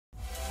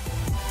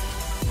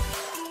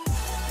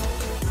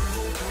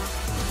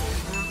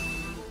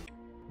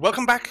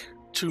Welcome back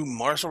to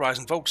Mars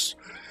Horizon, folks.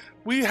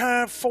 We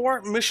have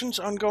 4 missions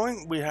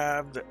ongoing. We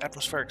have the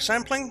atmospheric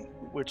sampling,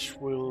 which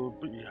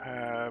we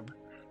have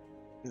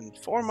in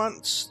 4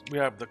 months. We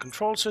have the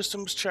control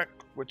systems check,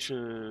 which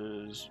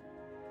is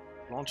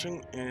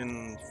launching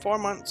in 4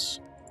 months.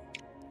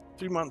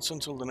 3 months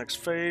until the next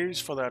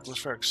phase for the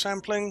atmospheric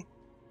sampling.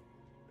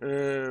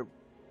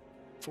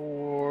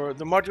 For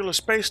the modular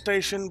space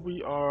station,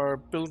 we are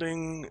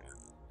building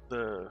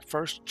the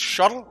first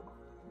shuttle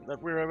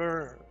that we're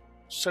ever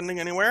sending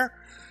anywhere,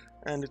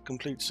 and it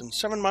completes in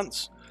 7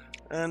 months.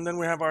 And then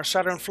we have our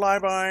Saturn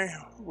flyby,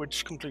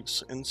 which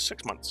completes in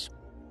 6 months.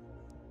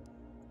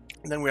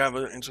 And then we have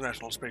an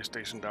International Space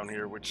Station down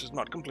here, which is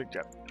not complete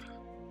yet.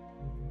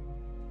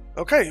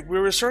 Okay,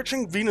 we're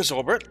researching Venus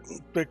orbit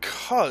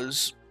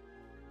because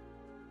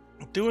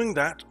doing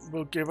that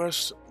will give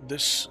us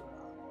this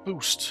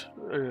boost,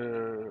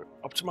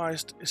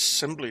 optimized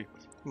assembly,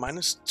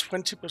 minus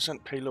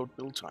 20% payload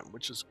build time,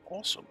 which is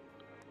awesome.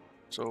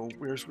 So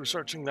we're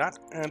researching that,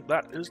 and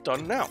that is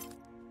done now.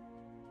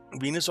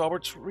 Venus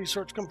orbit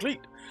research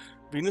complete.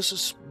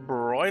 Venus's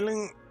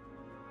broiling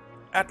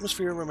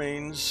atmosphere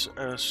remains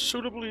a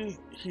suitably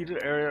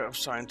heated area of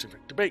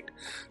scientific debate.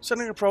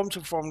 Sending a probe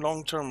to perform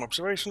long-term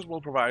observations will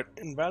provide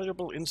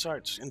invaluable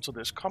insights into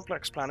this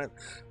complex planet,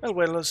 as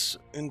well as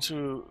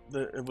into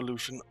the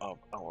evolution of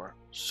our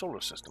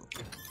solar system.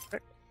 Okay.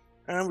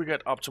 And we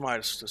get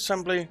optimized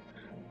assembly,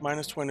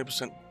 minus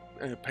 20%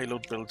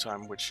 payload build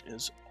time, which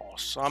is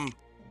awesome.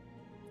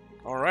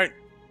 All right.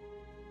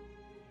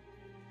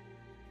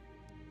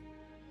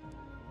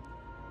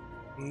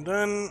 And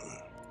then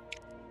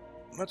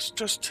let's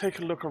just take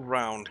a look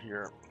around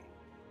here.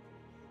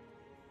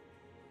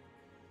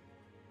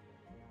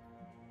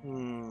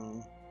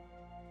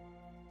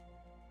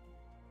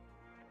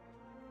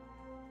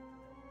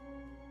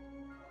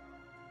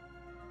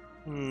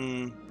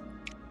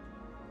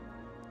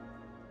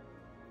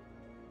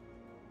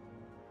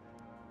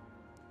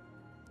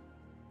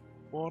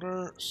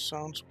 Water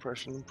sound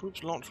suppression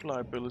improves launch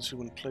reliability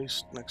when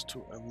placed next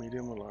to a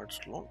medium or large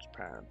launch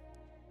pad.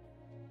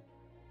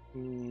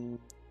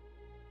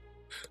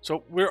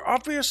 So we're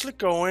obviously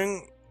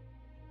going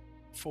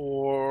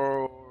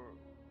for...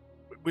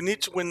 We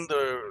need to win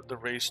the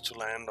race to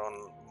land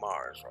on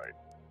Mars, right?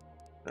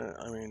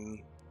 I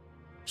mean,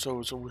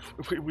 so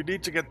we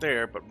need to get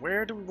there, but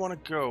where do we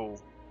want to go?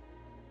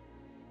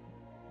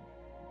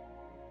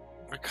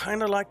 I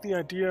kind of like the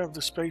idea of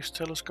the space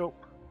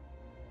telescope.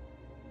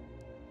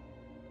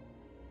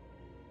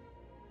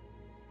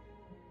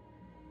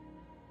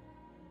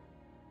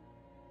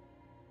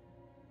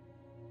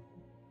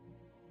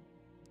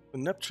 The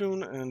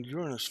Neptune and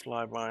Uranus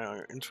flyby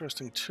are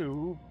interesting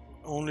too,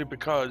 only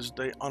because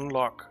they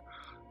unlock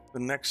the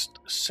next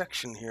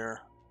section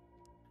here.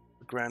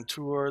 The Grand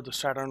Tour, the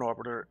Saturn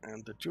orbiter,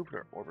 and the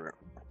Jupiter orbiter.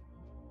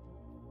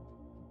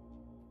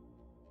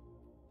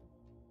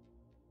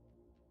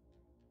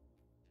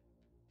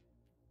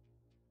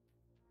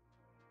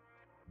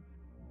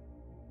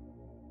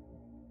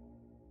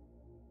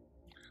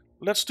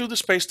 Let's do the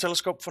space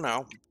telescope for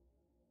now.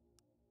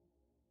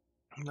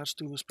 Let's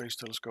do the space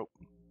telescope.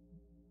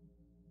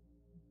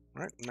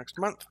 All right, next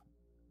month.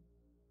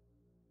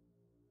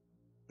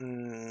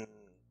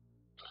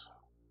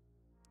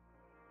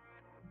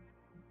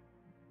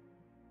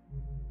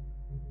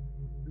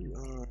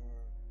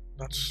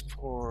 That's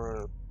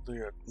for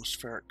the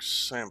atmospheric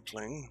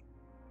sampling.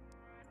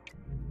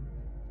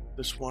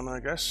 This one,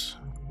 I guess.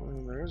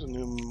 There's a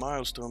new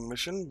milestone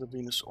mission, the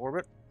Venus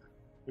orbit.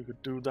 We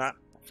could do that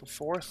for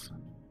 4th,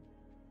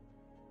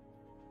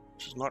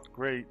 which is not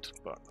great,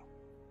 but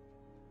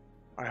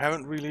I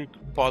haven't really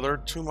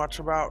bothered too much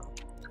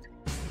about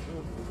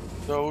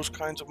those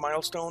kinds of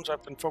milestones.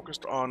 I've been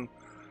focused on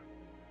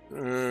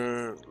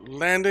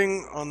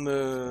landing on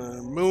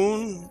the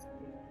moon.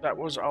 That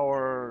was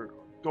our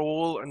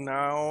goal, and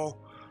now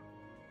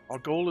our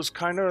goal is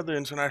kind of the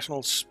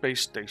International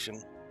Space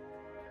Station.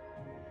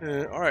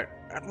 Alright,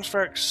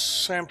 atmospheric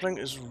sampling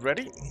is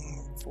ready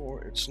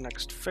for its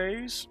next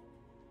phase.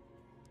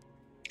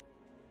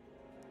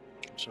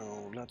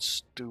 So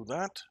let's do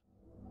that.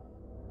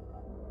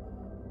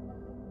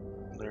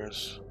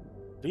 There's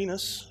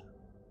Venus.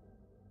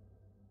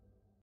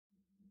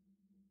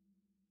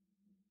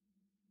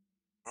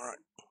 Alright,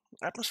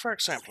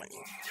 atmospheric sampling.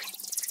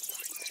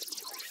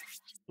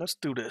 Let's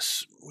do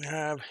this. We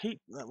have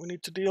heat that we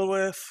need to deal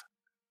with.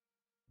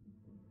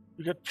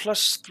 We get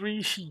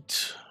 +3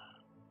 heat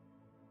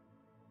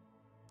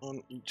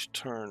on each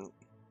turn.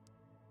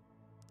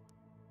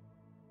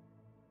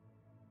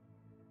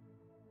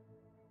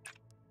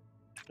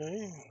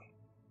 Okay.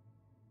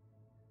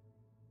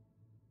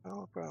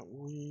 How about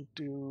we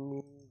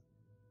do...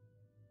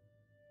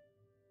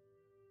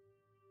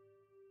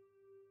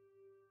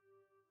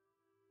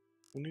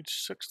 We need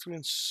 6, 3,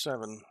 and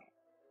 7.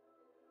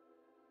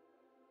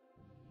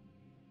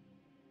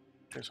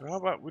 Okay, so how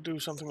about we do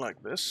something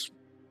like this?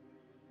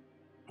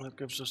 That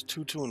gives us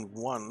 2, 2, and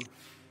 1,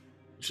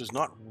 which is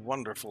not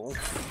wonderful,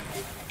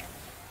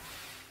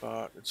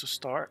 but it's a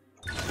start.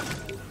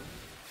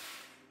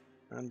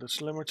 And the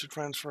slimmer to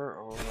transfer,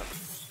 oh,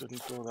 that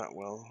didn't go that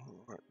well.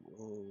 Right,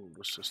 we'll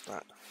resist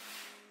that.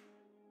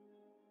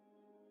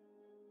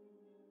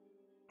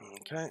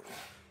 Okay.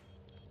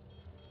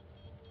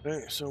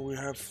 Okay, so we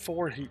have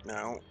 4 heat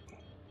now.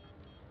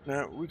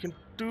 Now, we can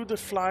do the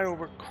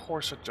flyover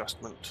course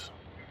adjustment.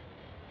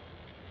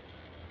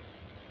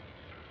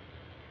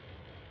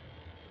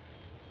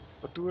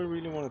 But do I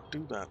really want to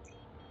do that?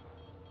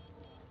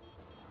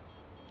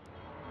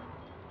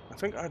 I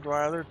think I'd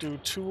rather do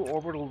 2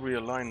 orbital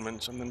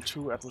realignments and then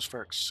 2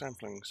 atmospheric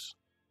samplings.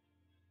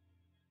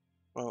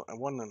 Well, and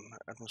 1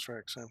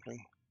 atmospheric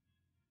sampling.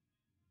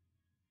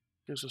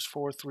 Gives us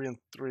 4, 3, and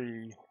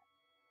 3.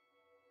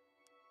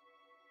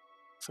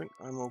 I think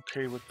I'm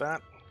okay with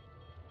that.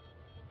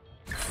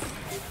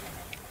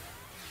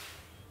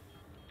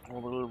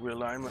 Orbital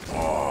realignment.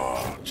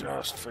 Oh,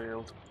 just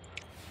failed.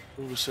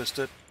 We'll resist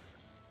it.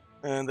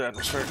 And the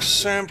atmospheric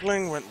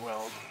sampling went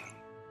well.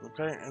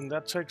 Okay, and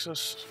that takes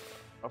us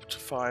up to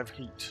 5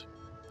 heat,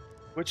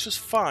 which is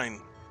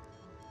fine.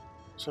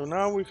 So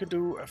now we could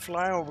do a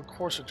flyover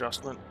course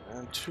adjustment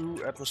and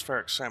 2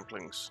 atmospheric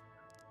samplings.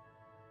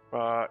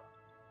 But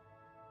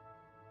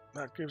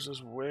that gives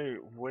us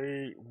way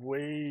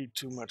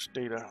too much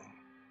data.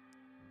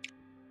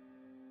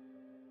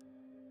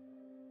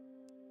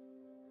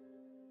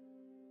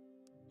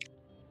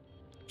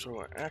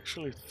 So I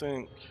actually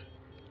think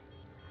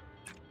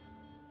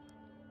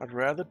I'd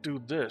rather do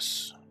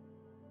this.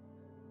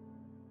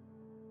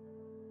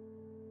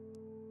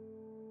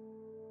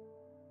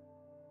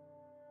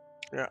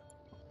 Yeah.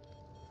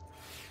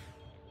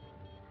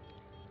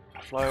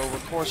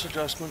 Flyover course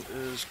adjustment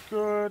is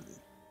good.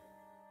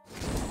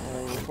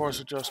 Flyover course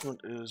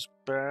adjustment is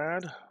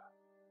bad. I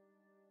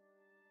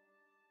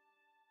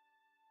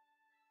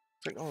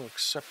think I'll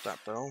accept that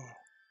though.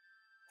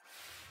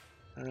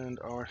 And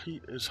our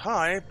heat is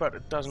high, but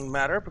it doesn't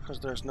matter because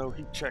there's no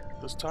heat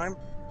check this time.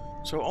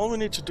 So all we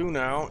need to do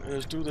now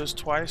is do this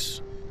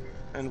twice,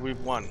 and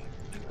we've won.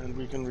 And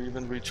we can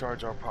even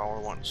recharge our power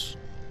once.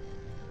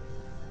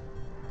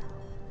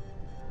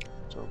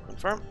 So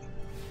confirm.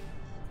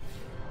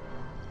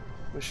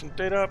 Mission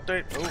data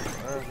update.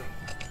 Oh,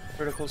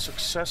 critical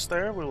success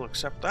there. We'll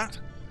accept that.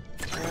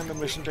 And the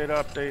mission data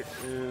update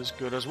is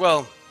good as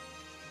well.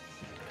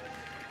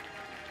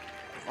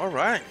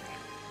 Alright.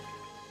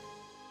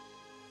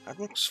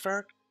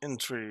 Atmospheric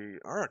entry.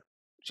 Alright.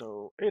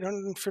 So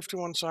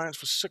 851 science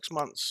for 6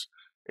 months.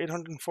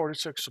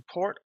 846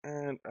 support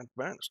and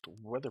advanced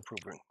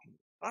weatherproofing.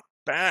 Not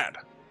bad.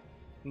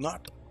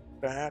 Not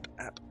bad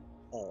at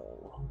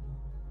all.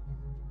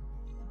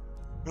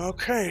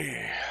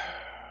 Okay.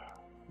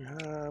 We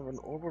have an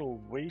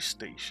orbital way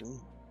station.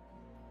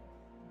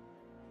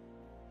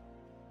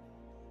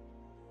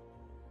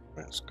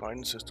 Advanced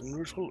guidance system.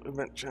 Neutral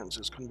event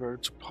chances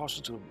converted to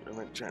positive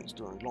event chance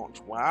during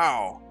launch.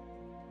 Wow.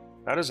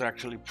 That is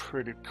actually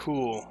pretty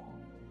cool.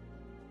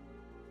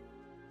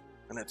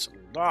 And it's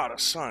a lot of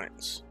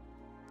science.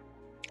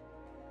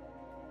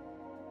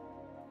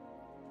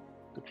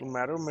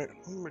 Diplomatic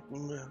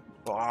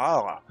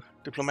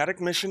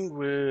mission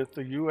with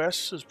the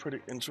US is pretty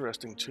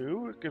interesting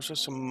too. It gives us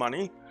some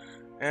money,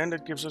 and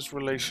it gives us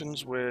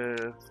relations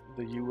with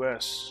the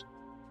US,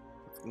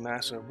 with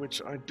NASA,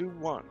 which I do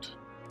want.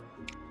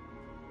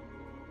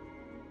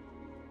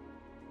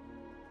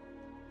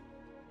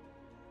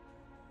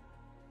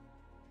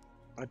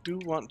 I do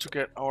want to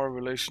get our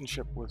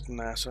relationship with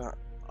NASA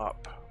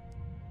up.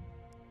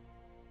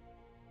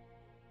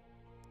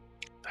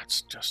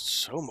 That's just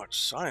so much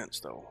science,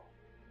 though.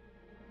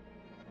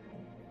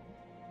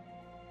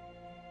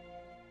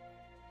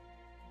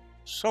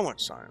 So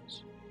much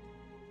science.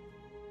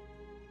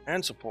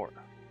 And support.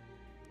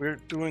 We're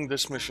doing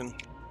this mission.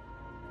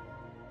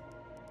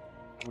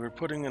 We're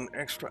putting an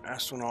extra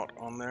astronaut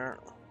on there.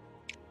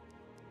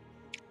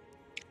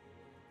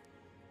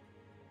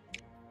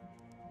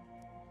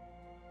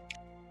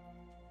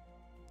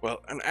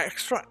 Well, an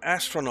extra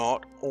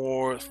astronaut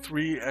or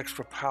 3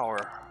 extra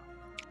power.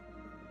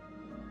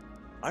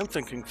 I'm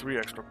thinking 3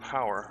 extra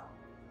power.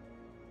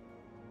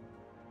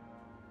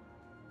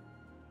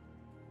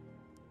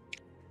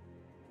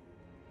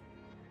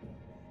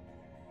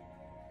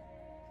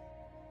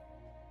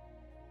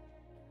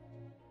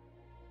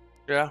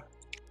 Yeah.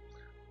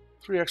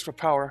 3 extra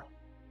power.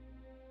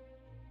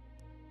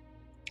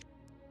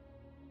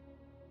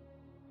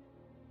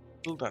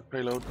 Build that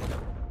payload.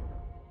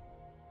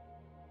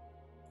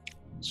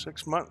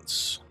 6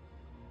 months.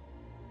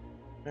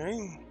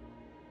 Okay.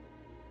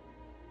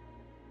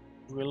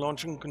 We're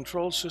launching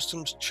control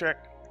systems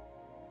check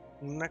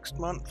next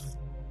month.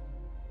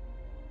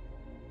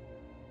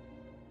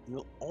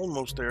 We're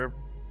almost there,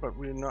 but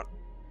we're not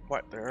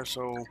quite there,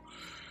 so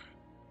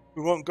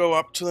we won't go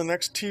up to the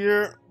next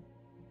tier.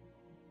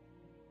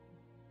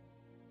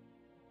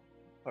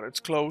 But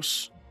it's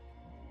close.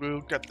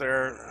 We'll get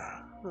there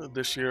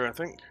this year, I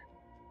think.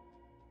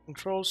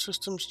 Control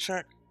systems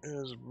check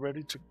is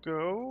ready to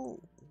go.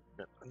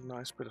 Get a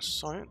nice bit of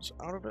science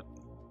out of it.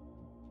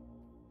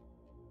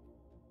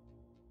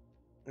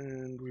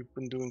 And we've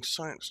been doing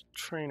science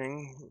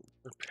training.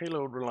 The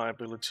payload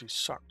reliability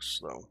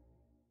sucks, though.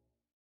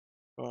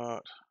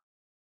 But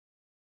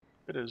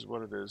it is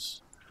what it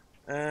is.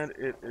 And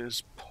it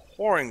is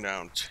pouring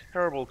down.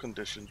 Terrible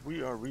conditions.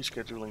 We are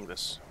rescheduling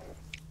this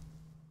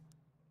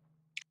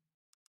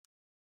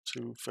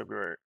to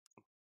February.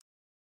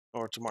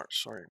 Or to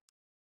March, sorry.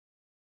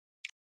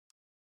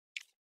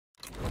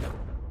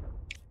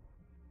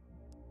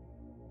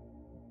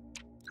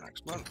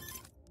 Next month.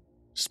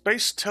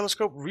 Space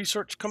telescope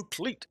research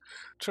complete.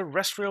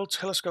 Terrestrial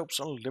telescopes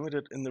are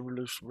limited in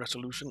the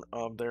resolution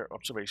of their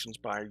observations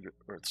by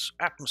Earth's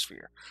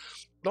atmosphere.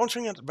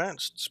 Launching an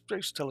advanced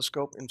space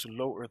telescope into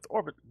low Earth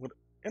orbit would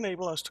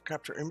enable us to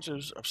capture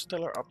images of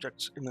stellar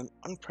objects in an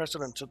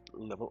unprecedented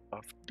level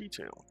of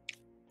detail.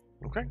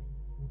 Okay,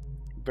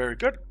 very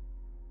good.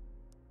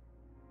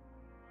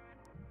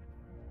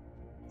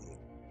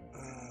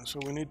 So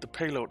we need the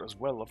payload as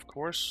well, of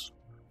course.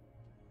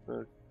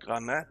 The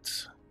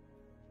granite.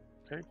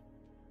 Okay.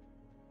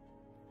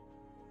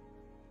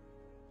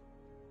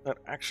 That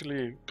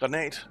actually,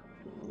 granate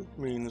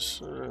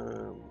means,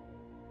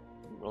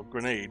 well,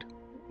 grenade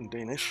in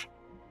Danish.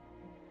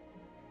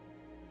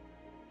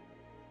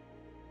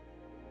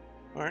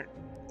 Alright,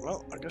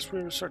 well, I guess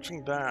we're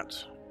researching that.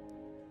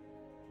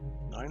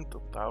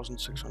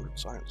 9,600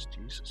 science,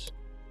 Jesus.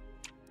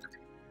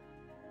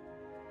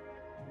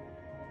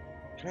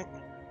 Okay.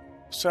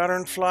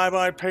 Saturn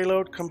flyby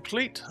payload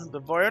complete. The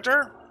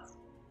Voyager.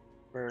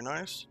 Very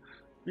nice.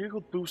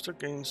 Vehicle booster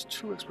gains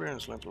 2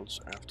 experience levels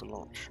after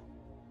launch.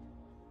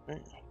 Okay.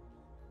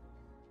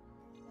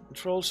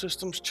 Control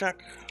systems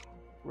check.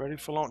 Ready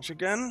for launch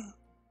again.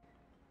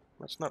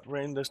 Let's not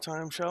rain this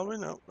time, shall we?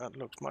 No, that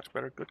looks much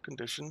better. Good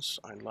conditions.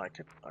 I like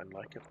it. I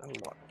like it a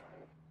lot.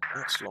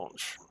 Let's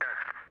launch.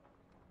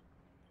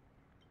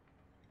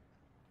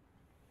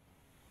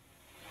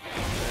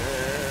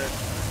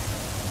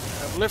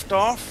 Have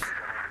liftoff.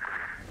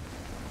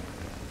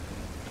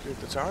 Cleared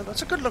the tower.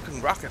 That's a good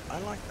looking rocket. I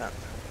like that.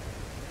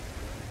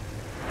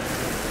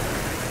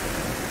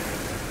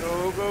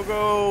 Go, go,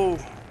 go.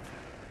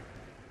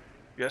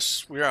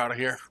 Yes, we're out of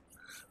here.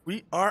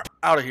 We are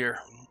out of here.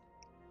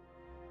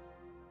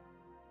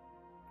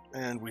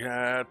 And we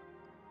had...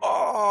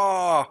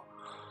 Oh!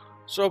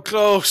 So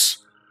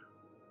close!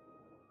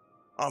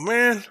 Oh,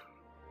 man!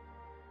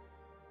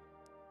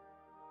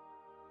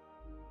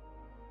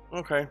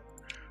 Okay.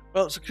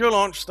 Well, secure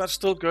launch, that's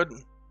still good.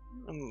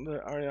 And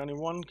the Ariane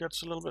 1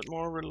 gets a little bit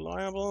more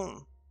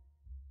reliable.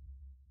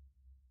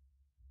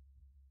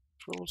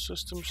 Control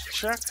systems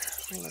check.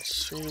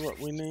 Let's see what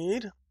we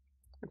need.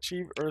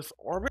 Achieve Earth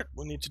orbit.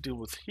 We need to deal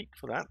with heat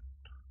for that.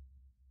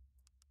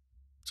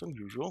 It's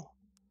unusual.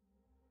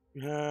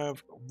 We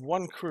have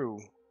 1 crew.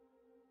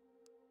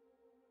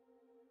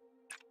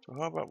 So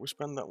how about we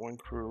spend that 1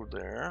 crew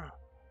there.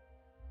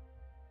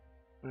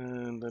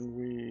 And then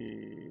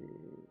we...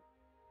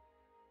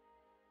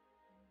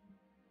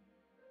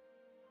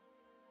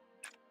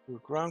 do a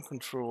ground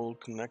control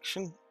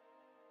connection.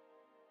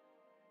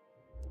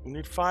 We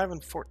need 5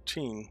 and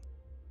 14.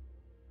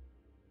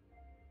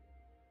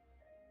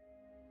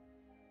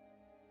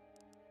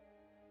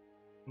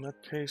 In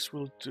that case,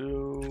 we'll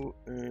do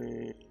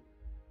a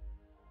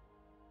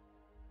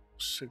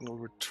signal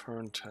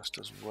return test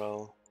as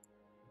well.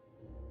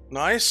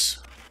 Nice.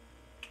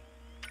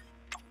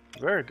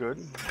 Very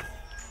good.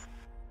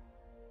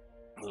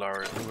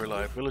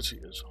 Reliability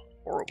is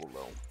horrible,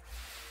 though.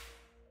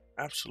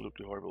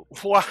 Absolutely horrible.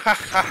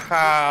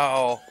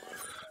 Wow!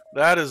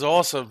 That is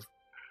awesome.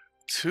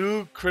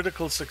 2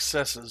 critical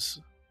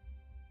successes.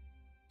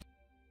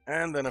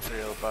 And then a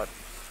fail, but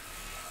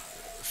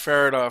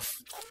fair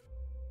enough.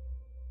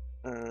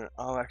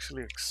 I'll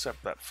actually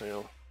accept that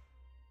fail.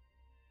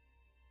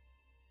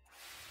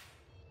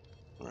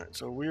 Alright,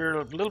 so we're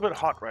a little bit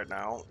hot right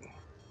now.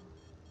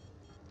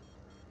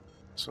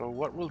 So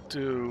what we'll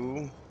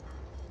do...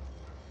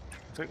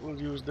 I think we'll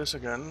use this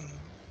again.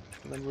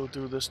 And then we'll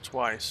do this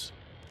twice.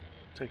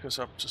 Take us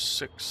up to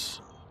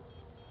 6.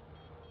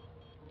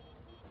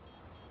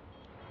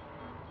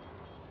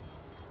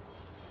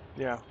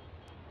 Yeah.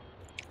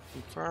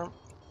 Confirm.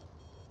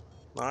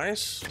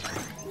 Nice.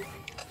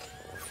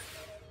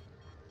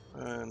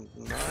 And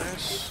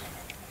nice.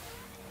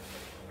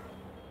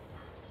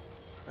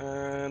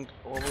 And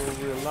orbital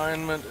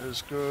realignment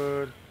is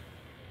good.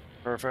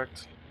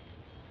 Perfect.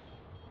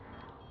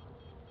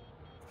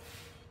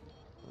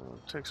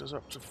 Takes us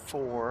up to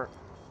 4.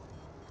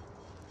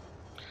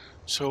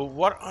 So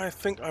what I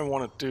think I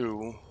want to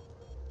do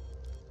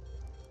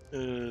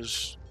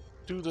is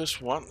do this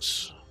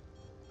once,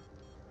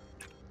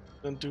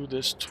 then do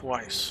this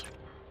twice.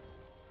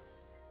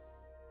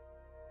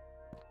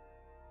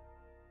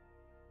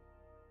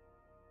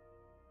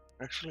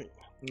 Actually,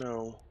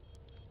 no.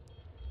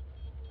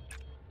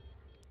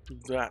 Do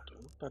that.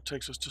 That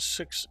takes us to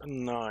 6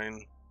 and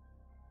 9.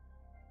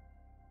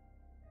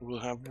 We'll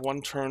have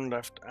 1 turn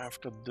left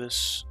after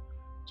this,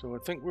 so I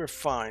think we're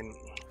fine.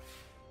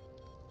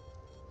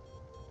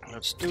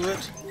 Let's do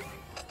it.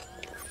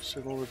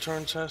 Signal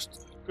return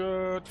test.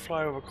 good.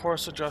 Flyover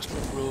course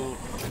adjustment will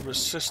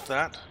resist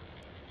that.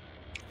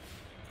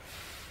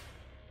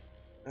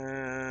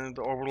 And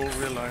the orbital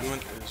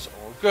realignment is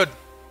all good.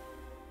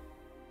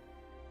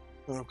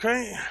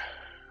 Okay.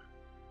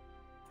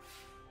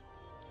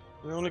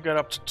 We only get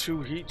up to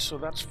 2 heat, so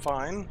that's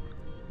fine.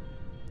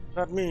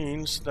 That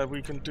means that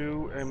we can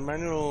do a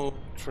manual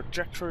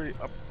trajectory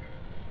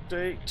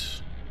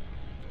update.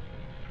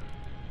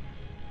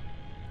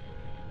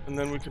 And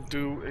then we can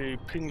do a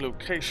ping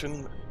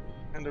location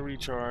and a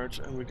recharge,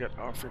 and we get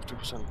our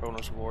 50%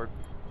 bonus reward.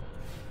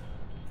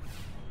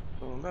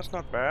 So that's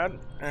not bad.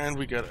 And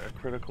we get a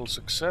critical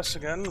success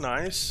again.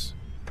 Nice.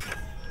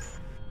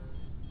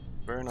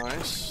 Very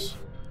nice.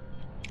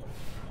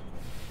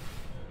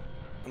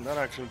 And that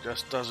actually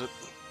just does it.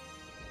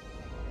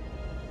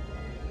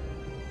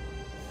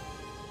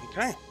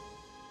 Okay.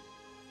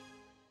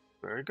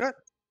 Very good.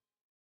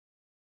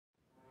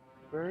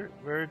 Very,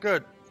 very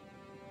good.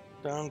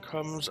 Down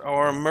comes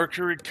our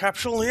Mercury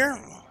capsule here.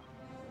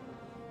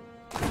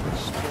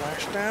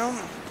 Splash down.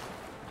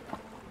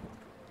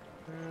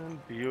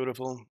 And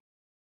beautiful.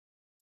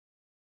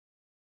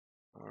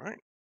 Alright.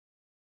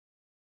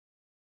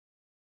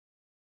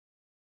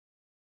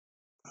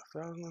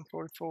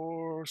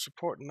 1,044,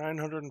 support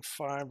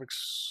 905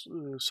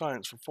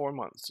 science for 4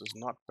 months is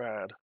not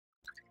bad.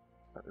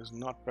 That is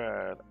not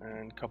bad.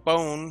 And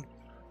Carbone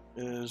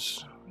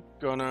is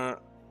gonna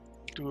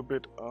do a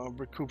bit of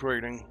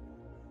recuperating.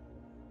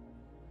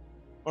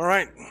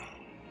 Alright.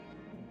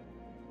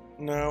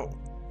 Now,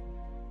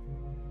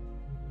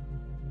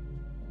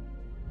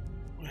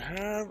 we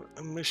have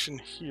a mission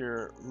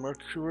here,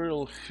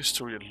 Mercurial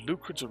History, a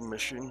lucrative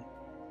mission.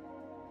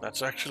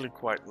 That's actually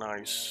quite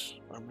nice.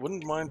 I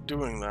wouldn't mind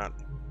doing that.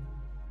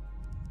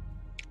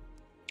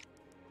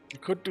 We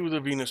could do the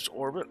Venus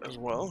orbit as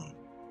well.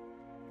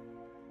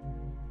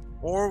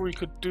 Or we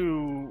could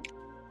do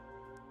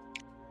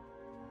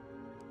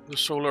the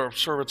Solar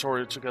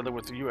Observatory together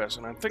with the US.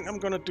 And I think I'm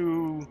going to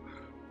do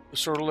the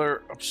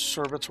Solar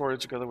Observatory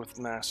together with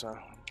NASA.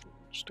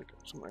 Stick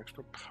some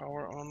extra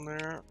power on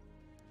there.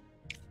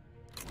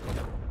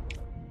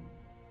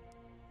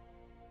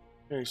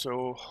 Okay,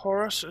 so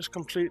Horus is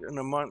complete in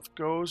a month,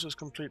 Goes is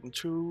complete in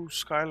 2,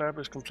 Skylab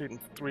is complete in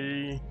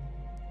 3,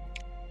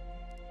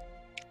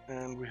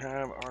 and we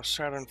have our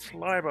Saturn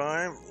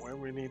flyby, where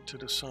we need to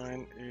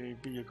design a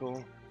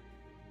vehicle.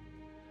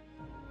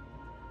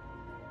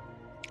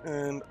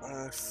 And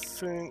I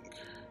think...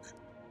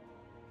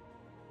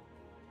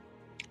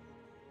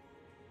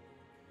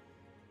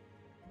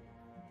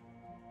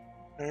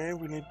 okay,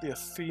 we need the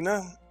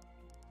Athena.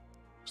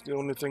 It's the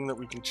only thing that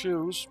we can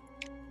choose.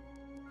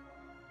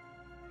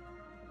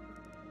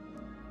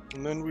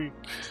 And then we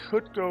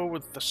could go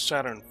with the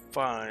Saturn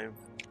V,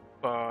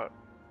 but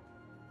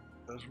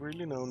there's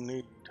really no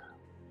need.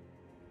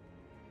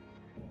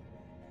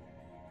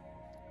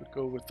 Could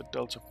go with the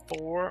Delta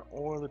IV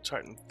or the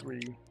Titan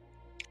III.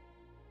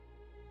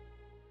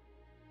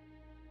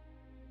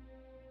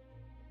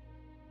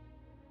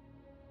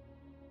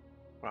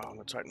 Wow,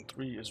 the Titan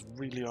III is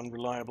really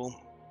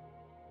unreliable.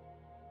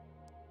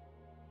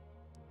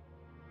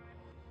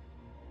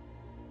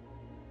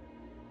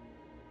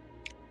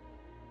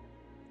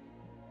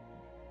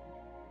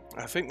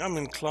 I think I'm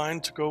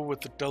inclined to go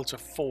with the Delta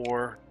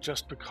IV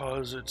just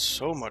because it's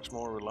so much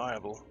more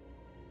reliable.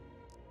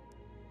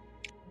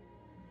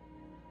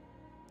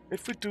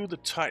 If we do the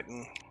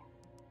Titan,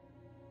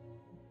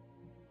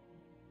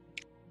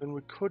 then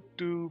we could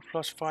do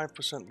plus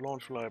 5%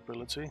 launch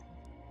reliability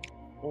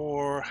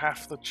or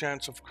half the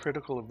chance of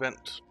critical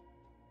event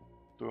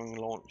during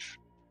launch.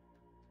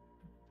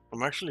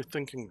 I'm actually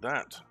thinking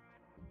that.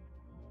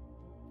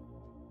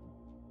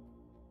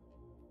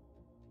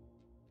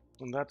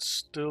 And that's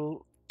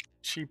still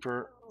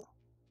cheaper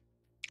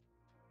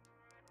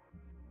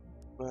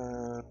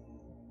than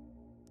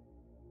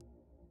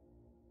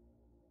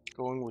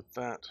going with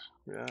that.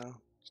 Yeah,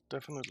 it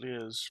definitely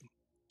is.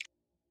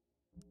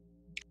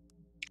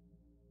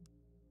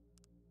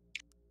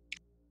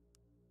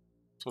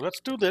 So let's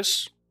do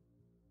this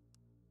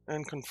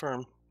and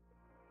confirm.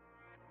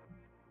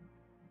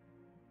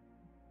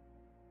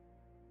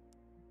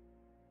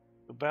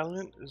 The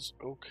Valiant is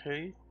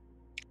okay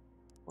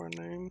for a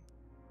name.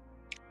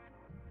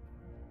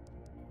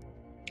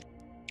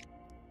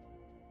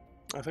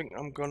 I think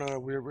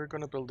we're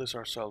gonna build this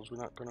ourselves. We're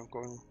not gonna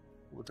go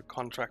with a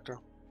contractor.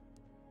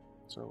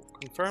 So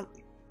confirm.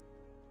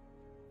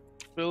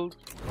 Build.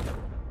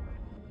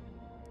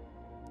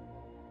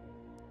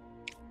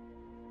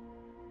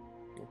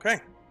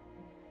 Okay.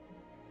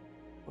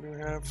 What do we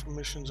have for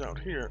missions out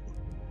here?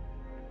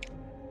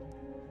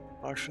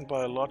 Martian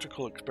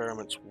biological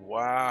experiments.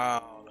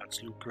 Wow,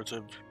 that's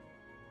lucrative.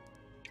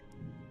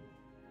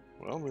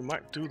 Well, we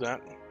might do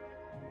that.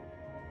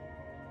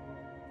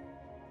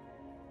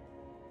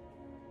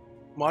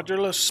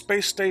 Modular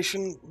space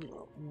station,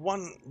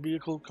 1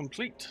 vehicle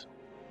complete.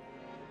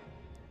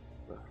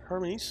 The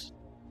Hermes.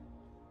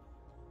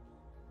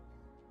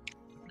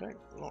 Okay,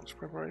 launch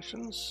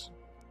preparations.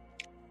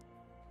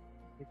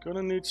 We're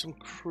gonna need some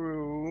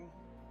crew.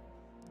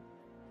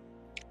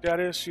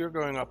 Darius, you're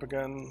going up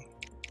again.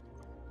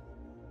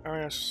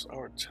 Arias,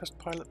 our test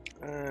pilot,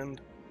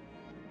 and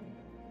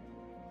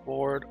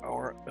Board,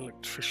 our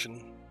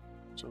electrician.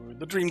 So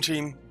the dream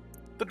team.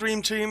 The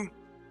dream team.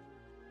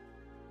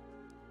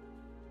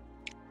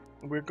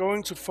 We're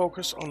going to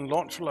focus on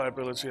launch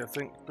reliability, I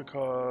think,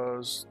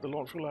 because the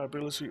launch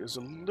reliability is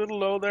a little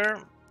low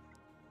there,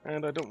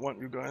 and I don't want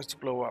you guys to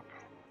blow up.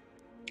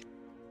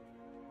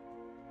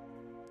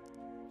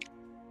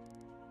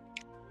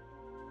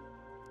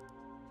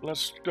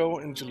 Let's go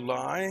in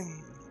July.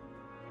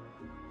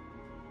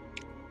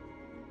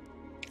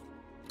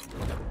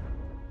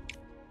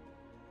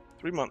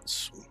 Three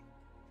months.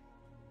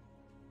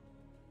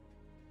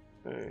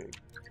 There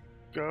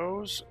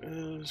goes,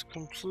 is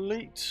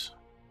complete.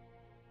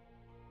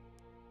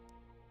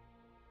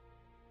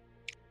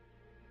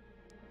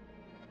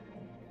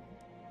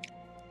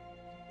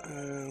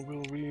 And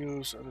we'll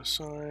reuse a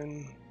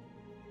design.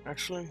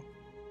 Actually,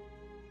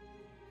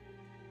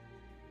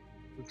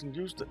 we can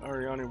use the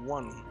Ariane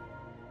 1.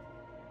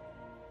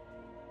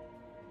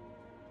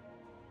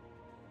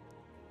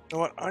 You know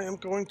what? I am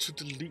going to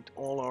delete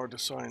all our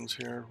designs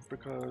here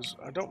because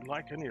I don't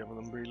like any of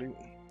them really.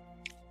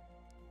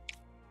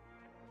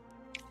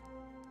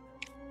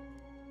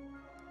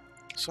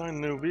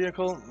 Design new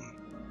vehicle.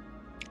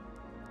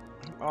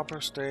 Upper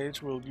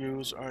stage will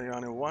use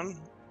Ariane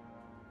 1.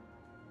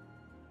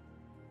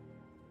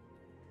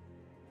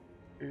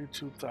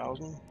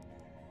 82,000.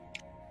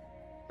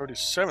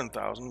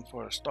 37,000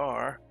 for a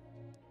star.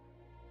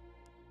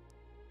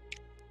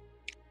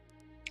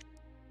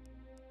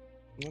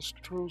 Let's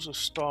choose a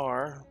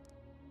star.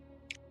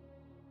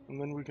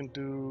 And then we can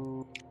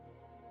do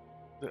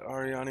the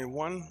Ariane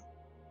 1.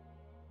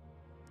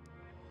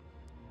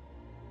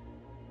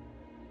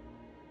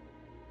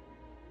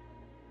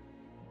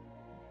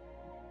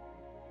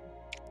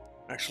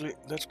 Actually,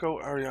 let's go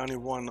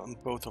Ariane 1 on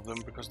both of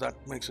them because that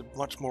makes it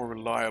much more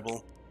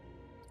reliable.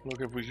 Look,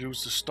 if we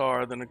use the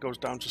star, then it goes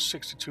down to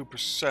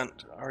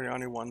 62%.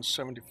 Ariane 1,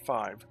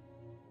 75.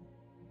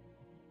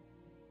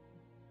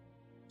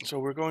 So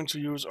we're going to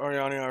use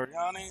Ariane,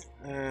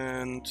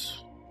 and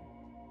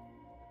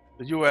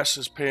the US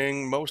is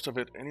paying most of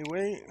it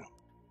anyway.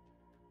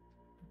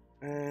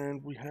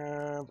 And we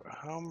have,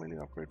 how many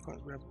upgrade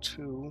points? We have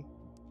 2.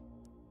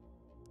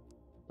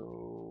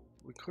 So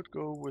we could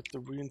go with the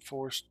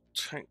reinforced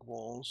tank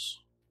walls.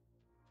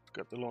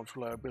 Get the launch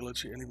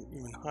reliability and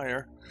even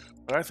higher,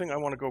 but I think I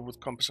want to go with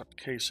composite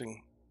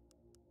casing,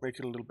 make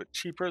it a little bit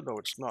cheaper, though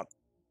it's not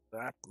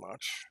that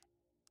much.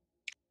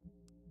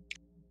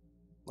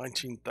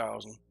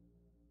 19,000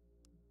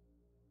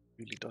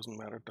 really doesn't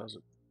matter, does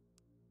it?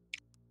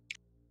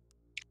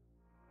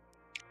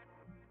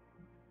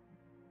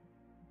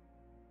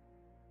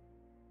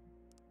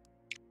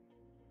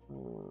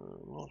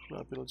 Launch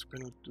reliability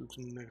penalty due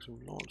to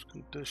negative launch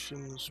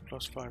conditions,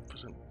 plus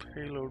 5%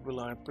 payload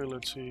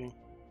reliability.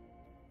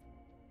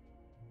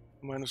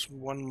 Minus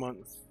 1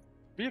 month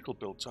vehicle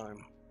build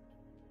time.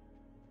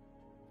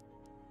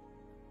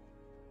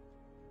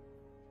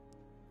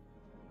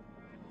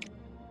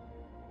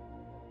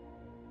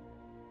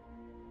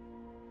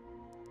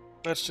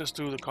 Let's just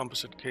do the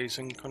composite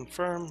casing.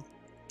 Confirm.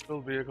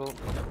 Build vehicle.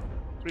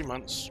 3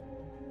 months.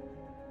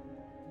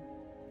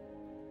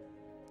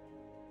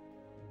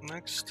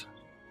 Next.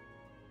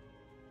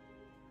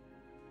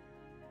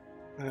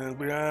 And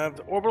we have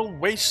the orbital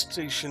waste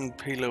station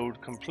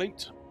payload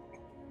complete.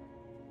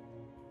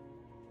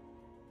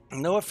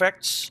 No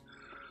effects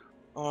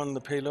on the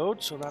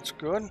payload, so that's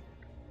good.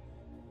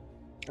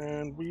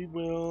 And we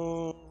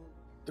will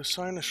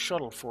design a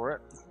shuttle for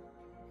it.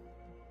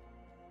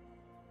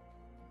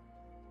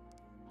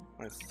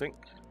 I think.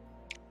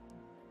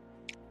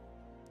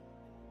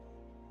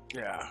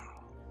 Yeah,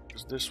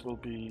 because this will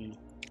be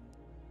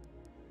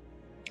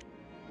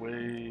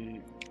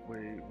way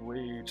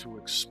too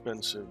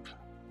expensive.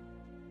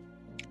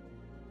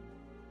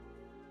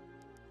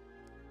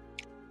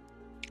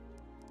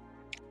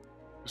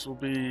 This will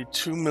be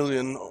 2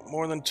 million,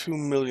 more than 2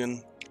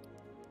 million.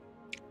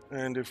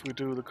 And if we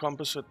do the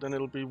composite, then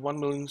it'll be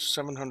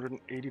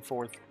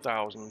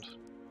 1,784,000.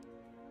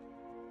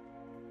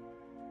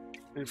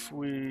 If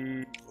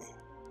we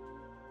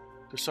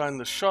design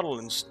the shuttle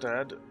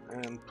instead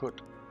and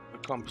put the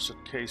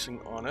composite casing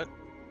on it,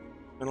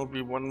 then it'll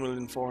be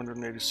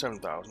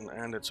 1,487,000,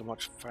 and it's a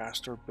much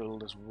faster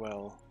build as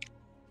well.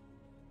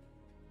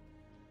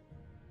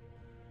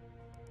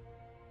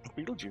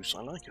 Beetlejuice,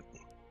 I like it.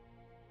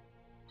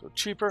 So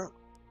cheaper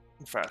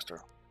and faster.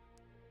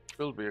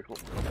 Build vehicle.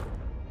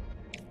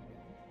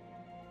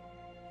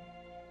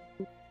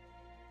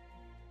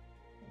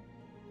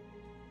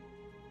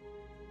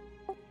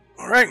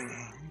 Alright.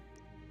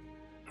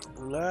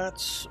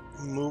 Let's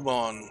move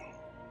on.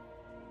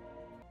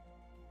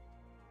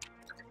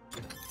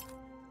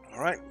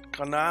 Alright,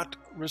 Granat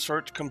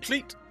research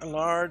complete. A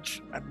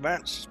large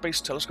advanced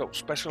space telescope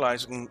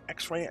specializing in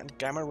X-ray and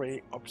gamma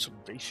ray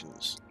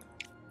observations.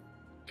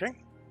 Okay.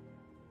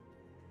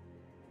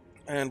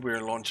 And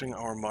we're launching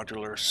our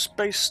modular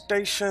space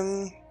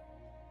station.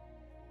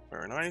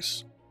 Very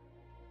nice.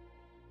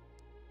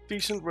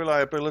 decent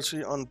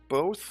reliability on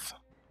both.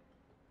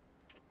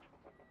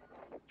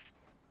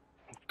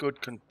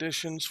 Good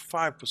conditions,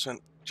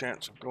 5%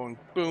 chance of going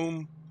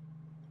boom.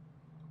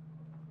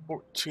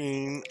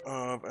 14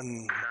 of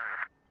a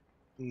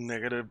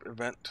negative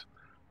event.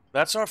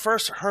 That's our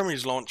first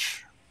Hermes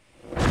launch.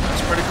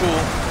 That's pretty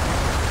cool.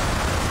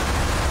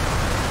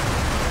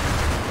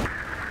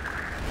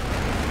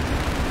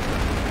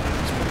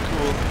 That's pretty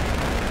cool.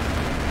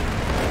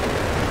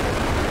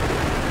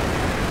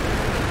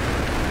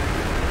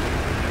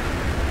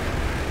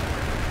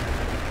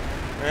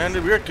 And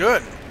we're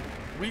good.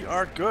 We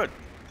are good.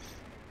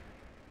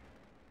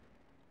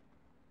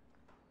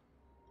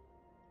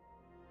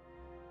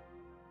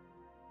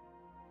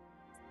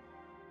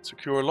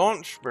 Secure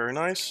launch, very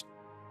nice.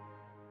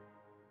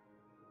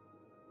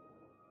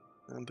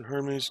 And the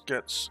Hermes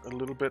gets a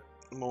little bit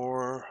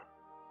more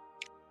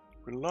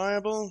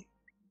reliable.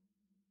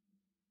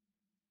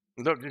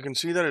 Look, you can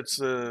see that it's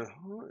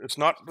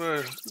not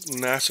the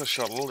NASA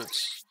shuttle,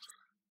 it's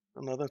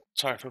another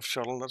type of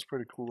shuttle. That's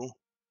pretty cool.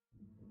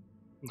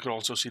 You could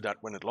also see that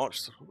when it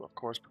launched, of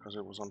course, because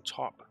it was on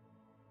top.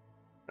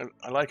 And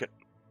I like it.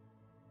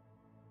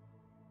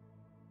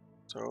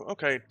 So,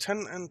 okay,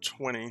 10 and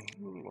 20.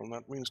 Well,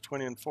 that means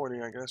 20 and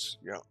 40, I guess.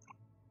 Yeah.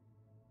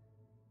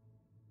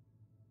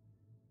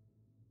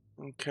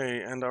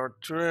 Okay, and our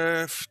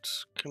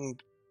drift can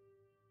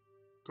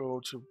go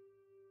to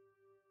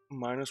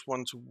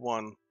 -1 to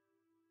 1.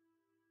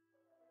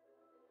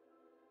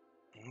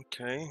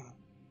 Okay.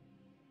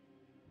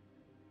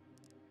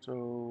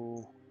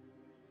 So...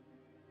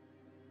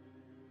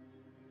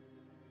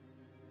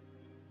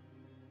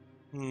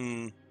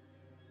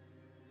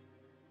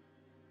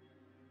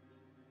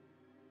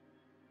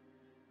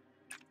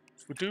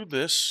 If we do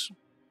this,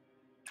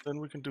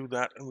 then we can do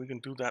that, and we can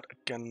do that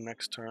again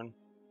next turn.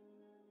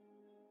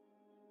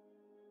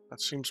 That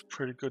seems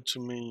pretty good to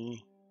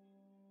me.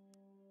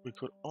 We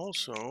could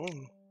also...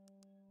 I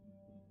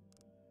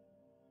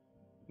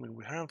mean,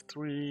 we have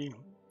 3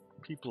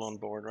 people on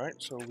board, right?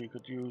 So we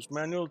could use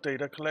manual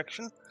data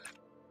collection,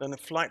 then a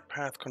flight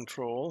path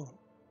control.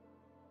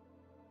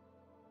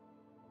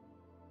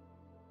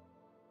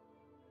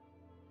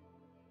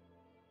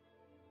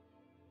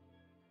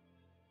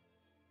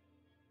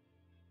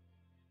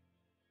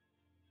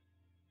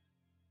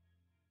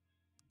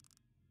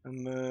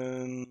 And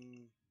then...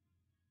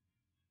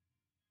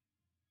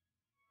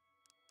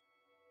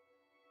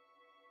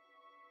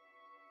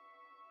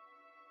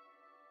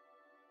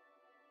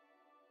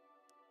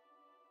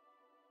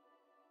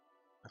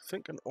 I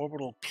think an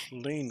orbital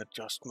plane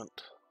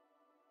adjustment.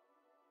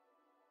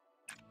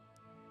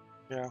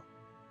 Yeah.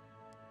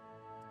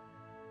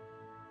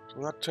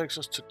 So that takes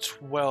us to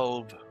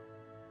 12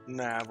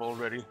 nav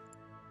already.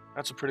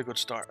 That's a pretty good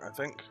start, I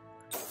think.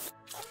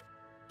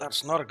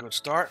 That's not a good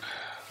start.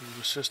 We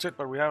resist it,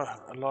 but we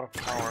have a lot of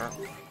power.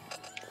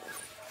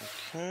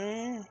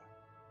 Okay.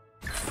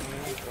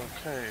 And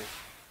okay.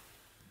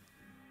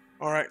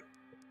 Alright.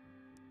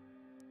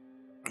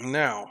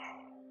 Now.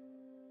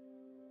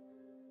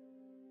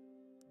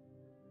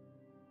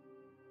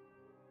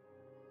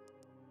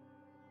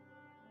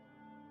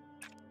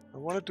 I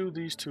want to do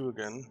these 2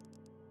 again.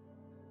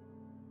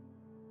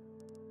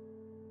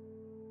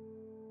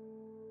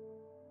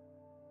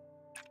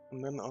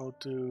 And then I'll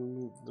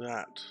do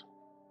that.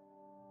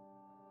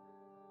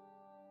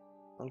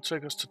 I'll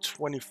take us to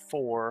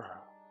 24.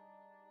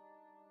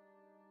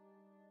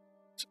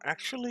 It's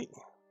actually...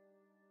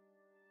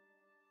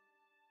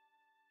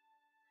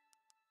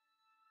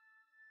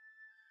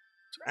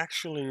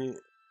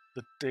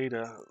 the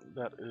data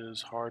that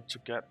is hard to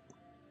get.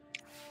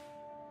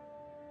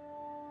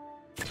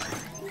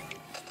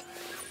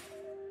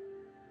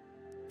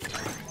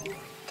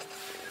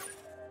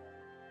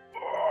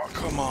 Oh,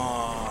 come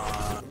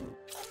on!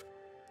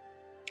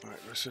 Alright,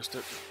 resist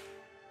it.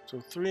 So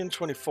 3 and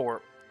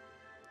 24.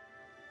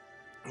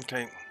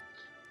 Okay.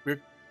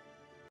 We're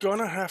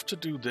gonna have to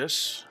do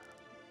this.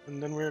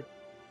 And then we're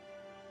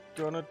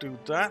gonna do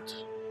that.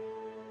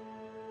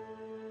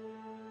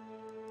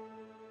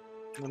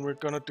 And then we're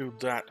gonna do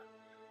that.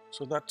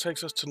 So that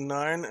takes us to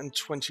 9 and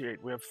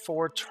 28. We have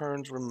 4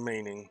 turns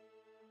remaining.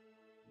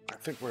 I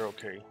think we're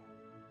okay.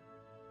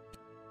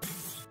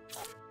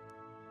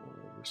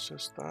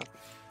 Resist that.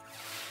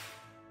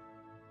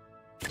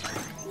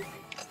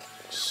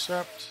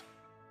 Accept.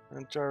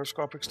 And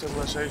gyroscopic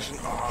stabilization.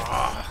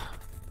 Ah!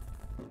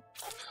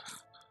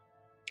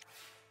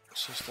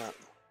 Resist that.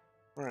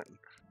 Alright.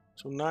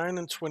 So 9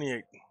 and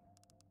 28.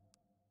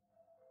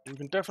 We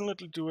can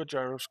definitely do a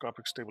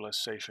gyroscopic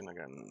stabilization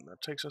again.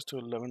 That takes us to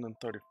 11 and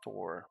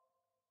 34.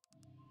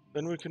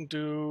 Then we can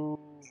do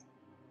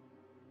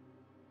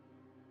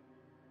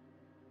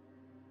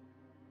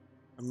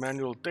a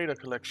manual data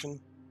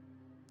collection.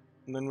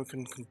 And then we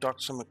can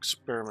conduct some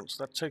experiments.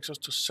 That takes us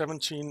to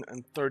 17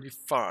 and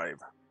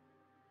 35.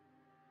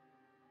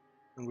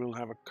 And we'll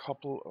have a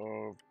couple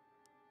of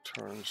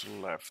turns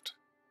left.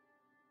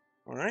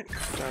 Alright,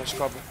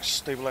 gyroscopic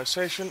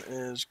stabilization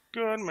is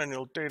good.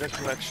 Manual data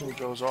collection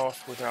goes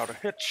off without a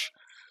hitch.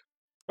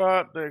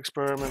 but the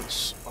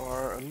experiments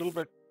are a little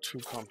bit too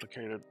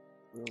complicated.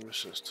 We'll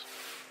resist.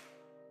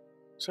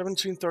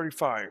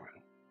 1735.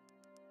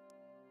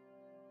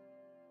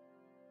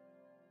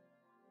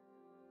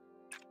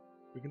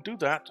 We can do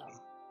that,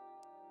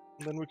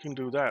 and then we can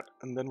do that,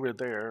 and then we're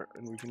there,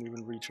 and we can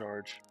even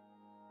recharge.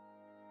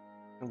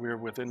 And we're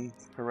within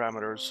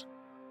parameters.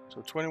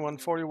 So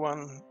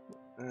 2141,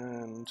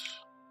 and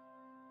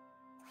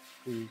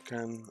we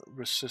can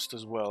resist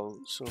as well.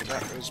 So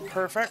that is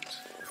perfect.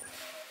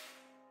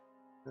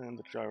 And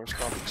the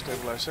gyroscopic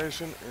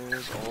stabilization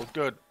is all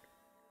good.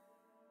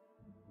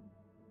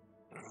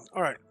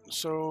 Alright,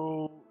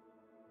 so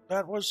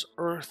that was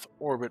Earth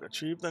orbit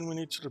achieved. Then we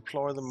need to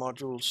deploy the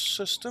module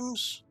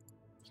systems.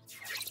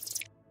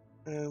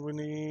 And we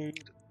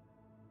need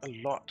a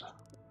lot.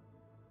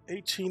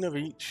 18 of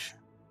each.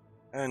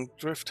 And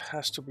drift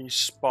has to be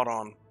spot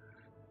on.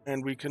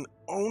 And we can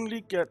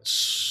only get...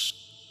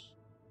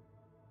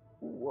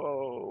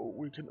 Whoa,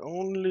 we can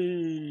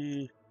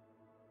only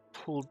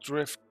pull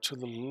drift to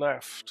the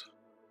left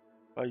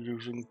by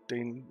using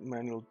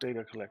manual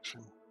data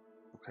collection.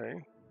 Okay.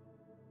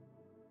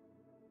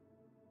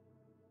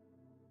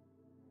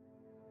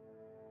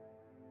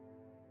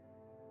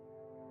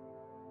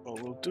 Well,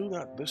 we'll do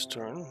that this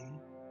turn.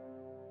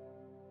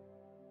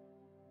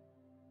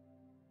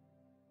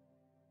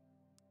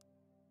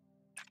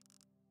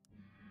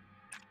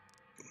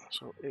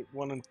 So 8,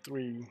 1, and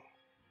 3.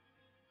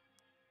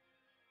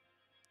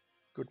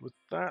 Good with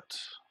that.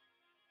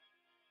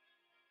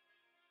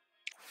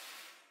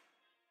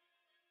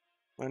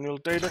 Manual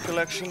data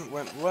collection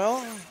went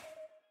well.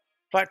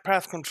 Flight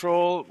path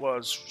control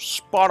was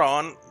spot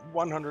on,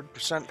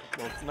 100%,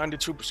 well,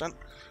 92%.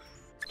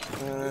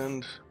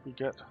 And we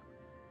get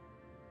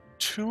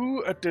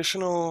 2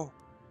 additional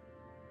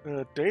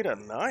data.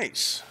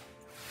 Nice.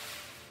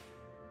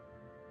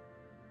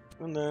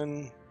 And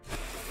then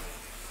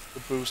the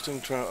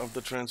boosting of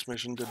the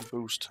transmission didn't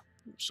boost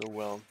so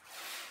well.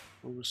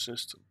 We'll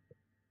resist.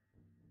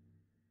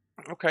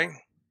 Okay.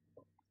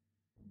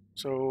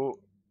 So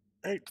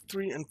 8,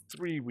 3, and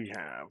 3 we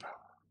have.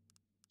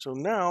 So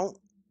now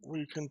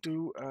we can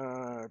do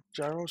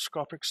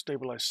gyroscopic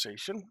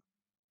stabilization.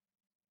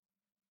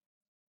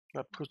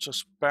 That puts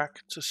us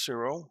back to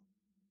 0.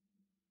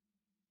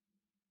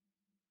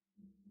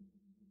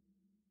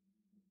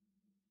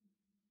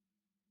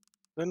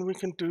 Then we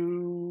can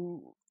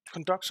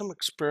conduct some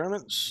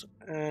experiments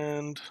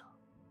and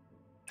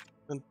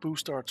then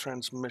boost our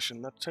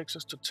transmission. That takes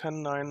us to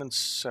 10, 9, and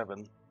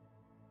 7.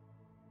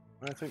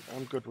 I think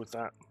I'm good with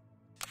that.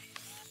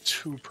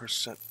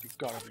 2%. You've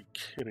got to be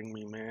kidding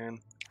me, man.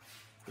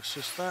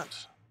 Resist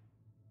that.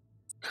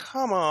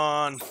 Come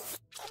on!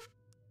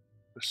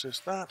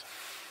 Resist that.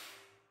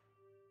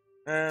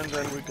 And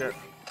then we get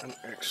an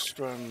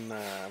extra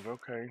nav.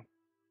 Okay.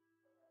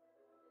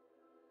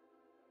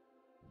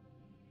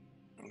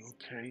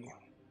 Okay.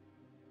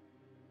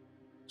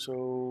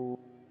 So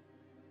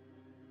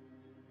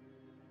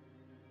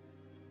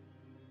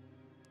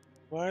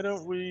why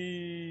don't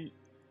we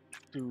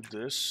do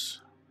this?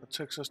 That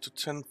takes us to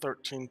 10,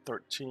 13,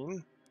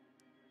 13.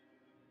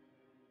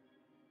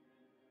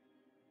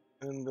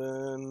 And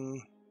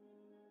then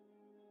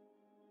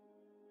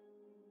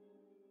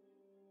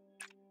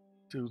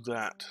do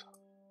that.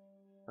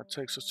 That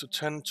takes us to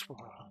 10,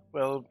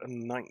 12,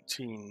 and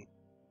 19.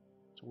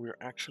 So we're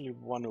actually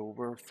 1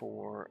 over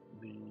for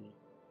the...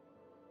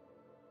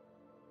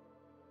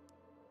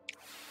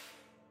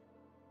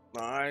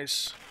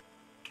 Nice.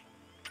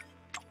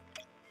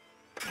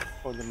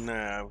 For the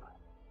nav.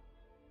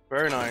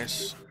 Very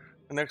nice.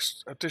 The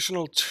next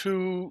additional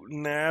 2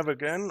 nav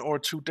again, or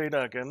 2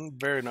 data again.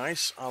 Very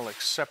nice. I'll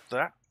accept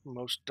that,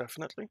 most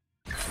definitely.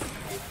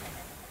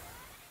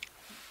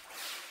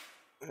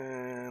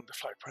 And the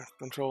flight path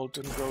control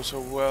didn't go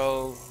so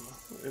well.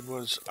 It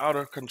was out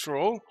of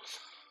control.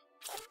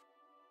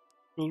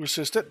 We'll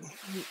resist it.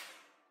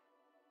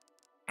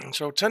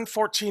 So 10,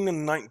 14,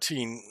 and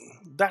 19.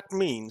 That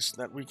means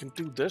that we can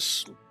do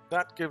this.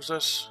 That gives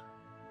us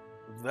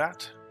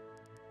that.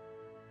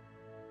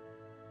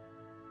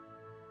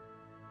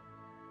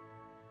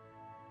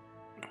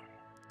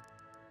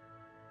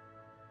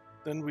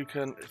 Then we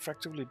can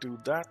effectively do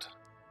that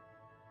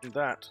and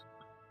that.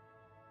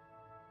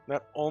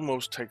 That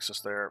almost takes us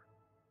there.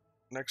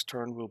 Next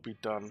turn will be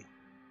done.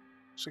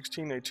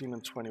 16, 18,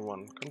 and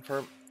 21.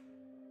 Confirm.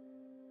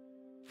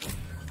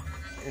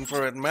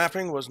 Infrared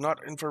mapping was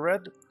not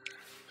infrared.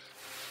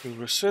 We'll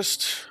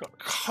resist. Oh,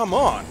 come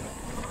on!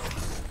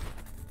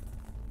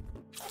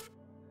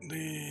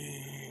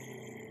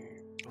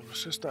 We'll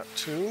resist that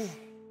too.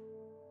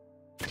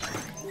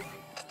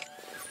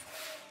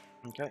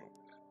 Okay.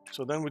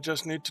 So then we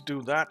just need to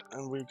do that,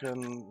 and we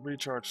can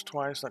recharge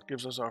twice. That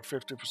gives us our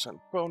 50%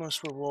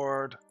 bonus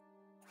reward.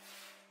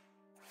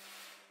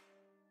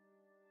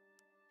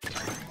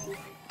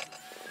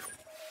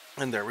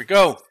 And there we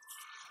go.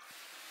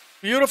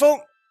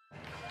 Beautiful.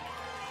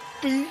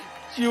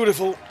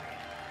 Beautiful.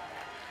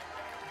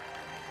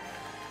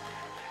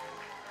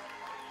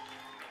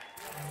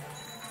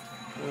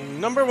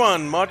 Number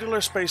 1,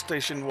 Modular Space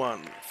Station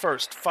 1.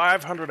 First,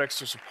 500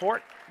 extra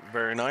support.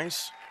 Very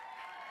nice.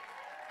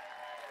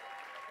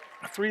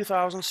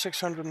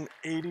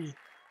 3,680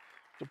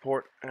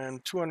 support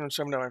and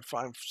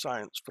 275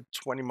 science for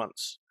 20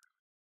 months.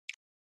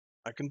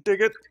 I can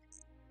dig it.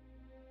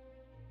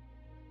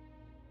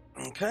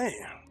 Okay.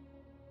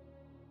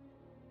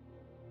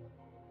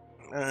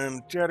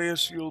 And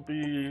Jarius, you'll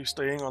be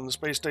staying on the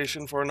space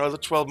station for another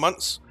 12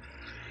 months.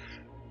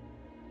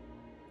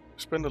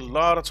 Spend a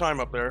lot of time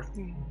up there.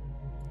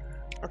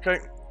 Okay,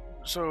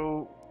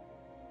 so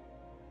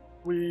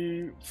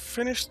we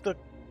finished the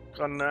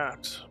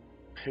Granat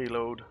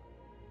payload.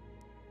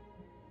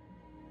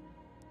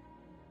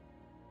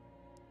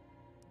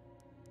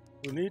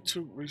 We need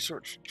to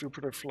research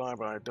Jupiter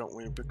flyby, don't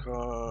we?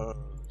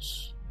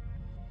 Because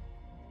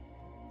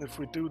if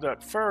we do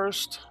that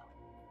first,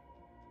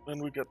 then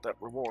we get that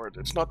reward.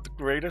 It's not the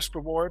greatest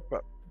reward,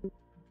 but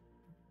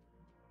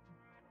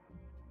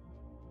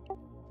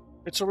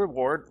it's a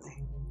reward.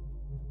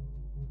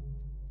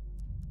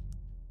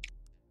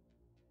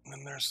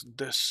 And there's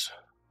this.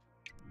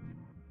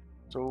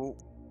 So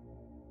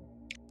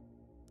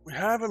we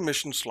have a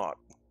mission slot.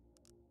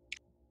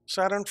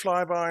 Saturn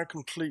flyby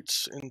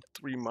completes in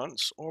 3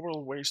 months.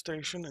 Orbital way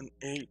station in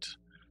 8.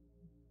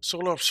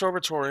 Solar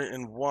observatory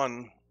in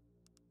 1.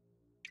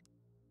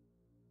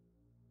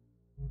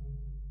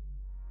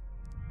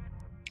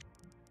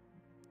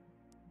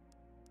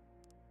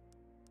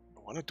 I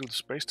want to do the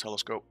space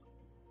telescope.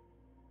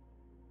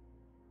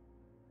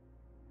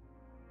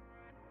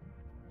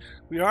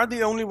 We are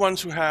the only ones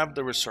who have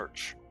the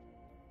research.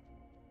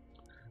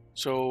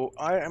 So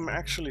I am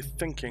actually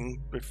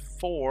thinking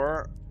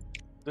before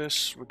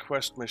this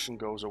request mission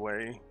goes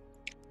away,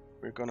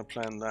 we're going to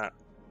plan that.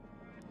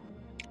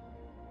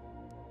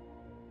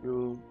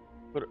 We'll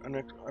put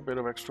a bit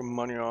of extra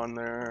money on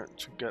there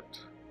to get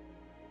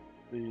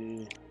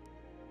the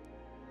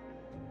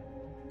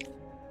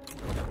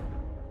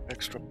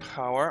extra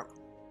power.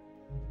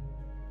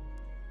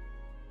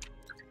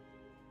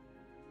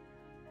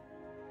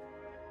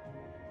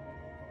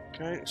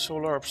 Okay,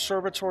 solar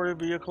observatory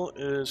vehicle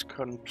is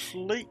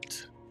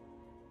complete.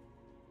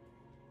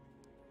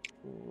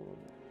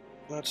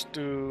 Let's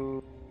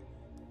do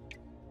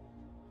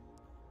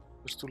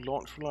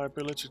launch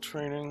reliability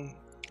training.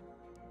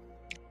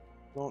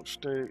 Launch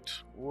date.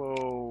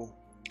 Whoa.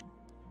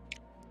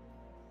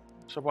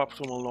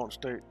 Suboptimal launch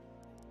date.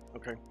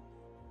 Okay.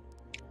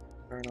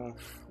 Fair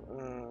enough.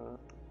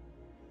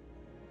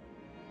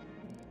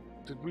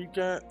 Did we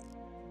get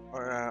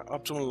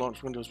optimal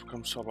launch windows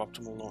become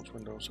suboptimal launch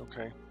windows?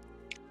 Okay.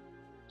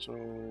 So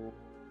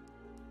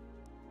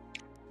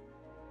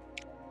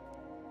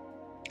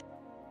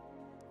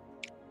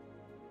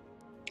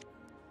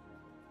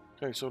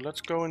okay, so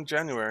let's go in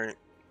January.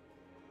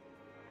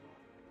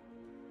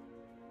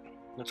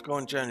 Let's go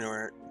in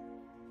January.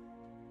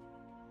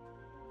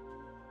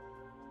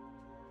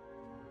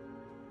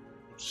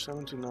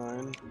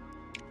 $79.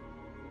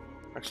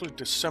 Actually,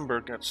 December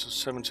gets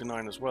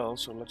 $79 as well,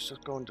 so let's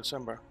just go in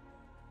December.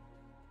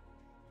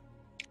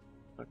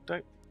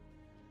 Date.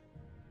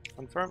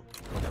 Confirm.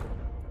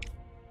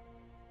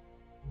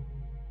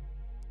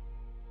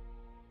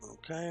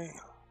 Okay.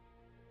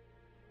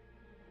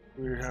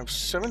 We have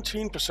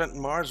 17%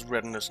 Mars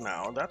readiness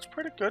now. That's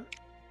pretty good.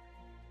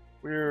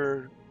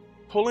 We're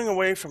pulling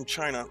away from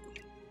China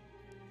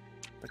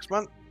next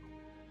month.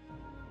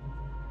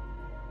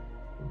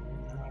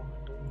 Now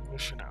we're doing a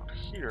mission out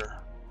here.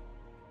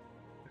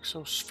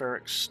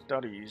 Exospheric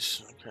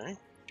studies. Okay.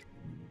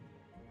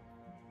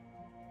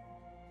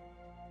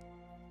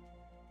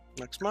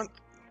 Next month.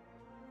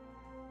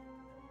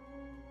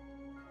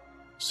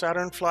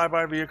 Saturn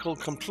flyby vehicle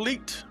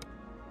complete.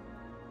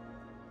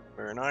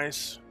 Very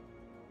nice.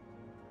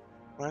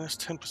 Minus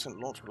 10%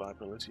 launch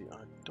reliability.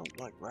 I don't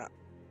like that.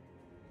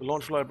 The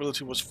launch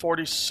reliability was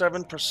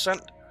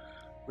 47%.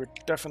 We're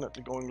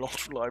definitely going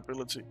launch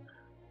reliability.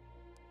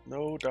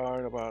 No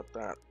doubt about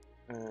that.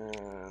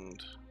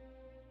 And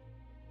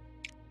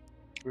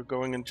we're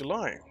going in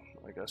July,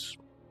 I guess.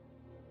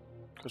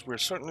 Because we're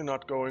certainly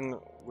not going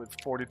with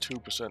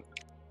 42%.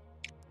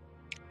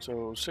 So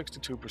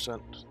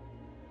 62%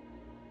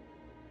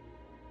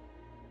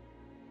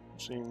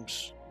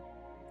 seems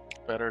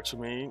better to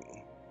me.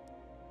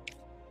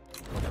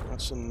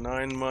 That's in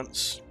 9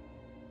 months.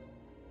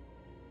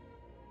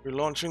 We're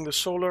launching the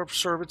Solar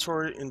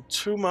Observatory in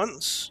 2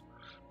 months.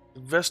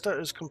 The Vesta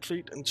is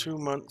complete in 2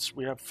 months.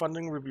 We have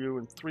funding review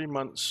in 3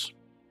 months.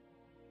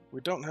 We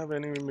don't have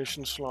any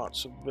mission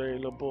slots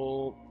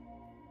available.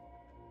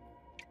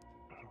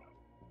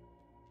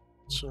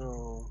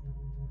 So,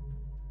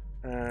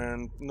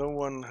 and no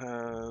one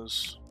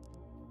has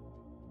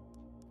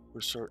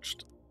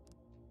researched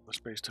the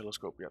space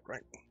telescope yet,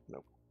 right?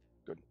 No.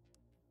 Good.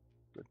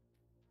 Good.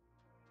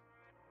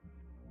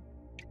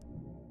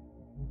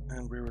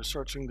 And we're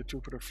researching the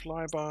Jupiter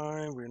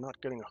flyby. We're not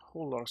getting a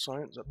whole lot of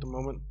science at the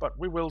moment, but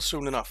we will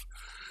soon enough.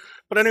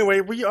 But anyway,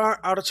 we are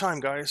out of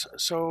time, guys.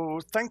 So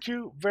thank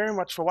you very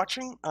much for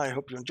watching. I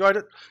hope you enjoyed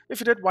it.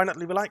 If you did, why not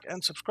leave a like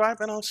and subscribe,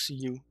 and I'll see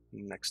you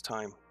next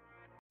time.